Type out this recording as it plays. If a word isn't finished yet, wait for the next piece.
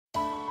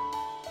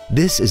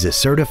This is a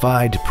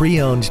certified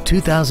pre-owned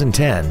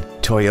 2010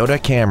 Toyota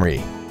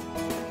Camry.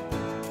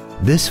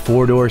 This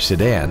four-door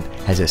sedan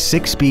has a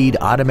 6-speed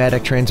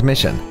automatic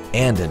transmission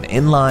and an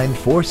inline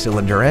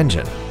 4-cylinder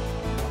engine.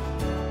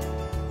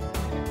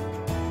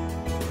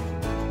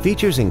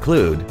 Features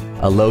include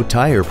a low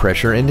tire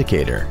pressure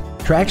indicator,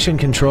 traction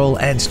control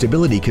and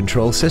stability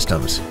control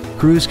systems,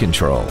 cruise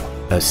control,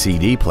 a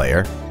CD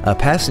player, a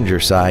passenger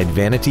side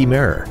vanity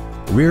mirror,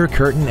 rear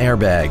curtain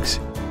airbags,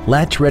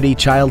 latch-ready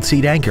child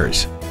seat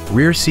anchors,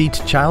 rear seat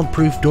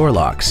child-proof door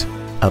locks,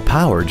 a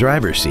power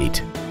driver's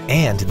seat,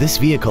 and this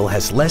vehicle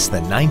has less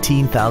than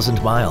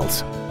 19,000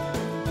 miles.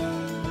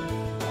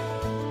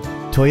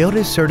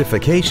 Toyota's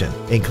certification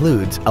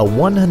includes a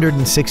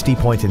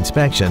 160-point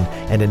inspection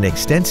and an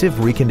extensive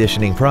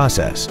reconditioning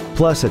process,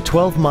 plus a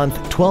 12-month,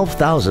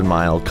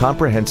 12,000-mile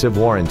comprehensive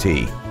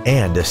warranty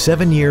and a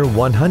 7-year,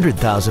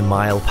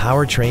 100,000-mile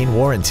powertrain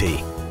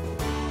warranty.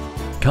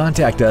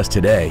 Contact us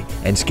today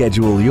and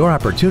schedule your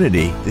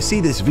opportunity to see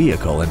this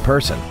vehicle in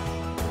person.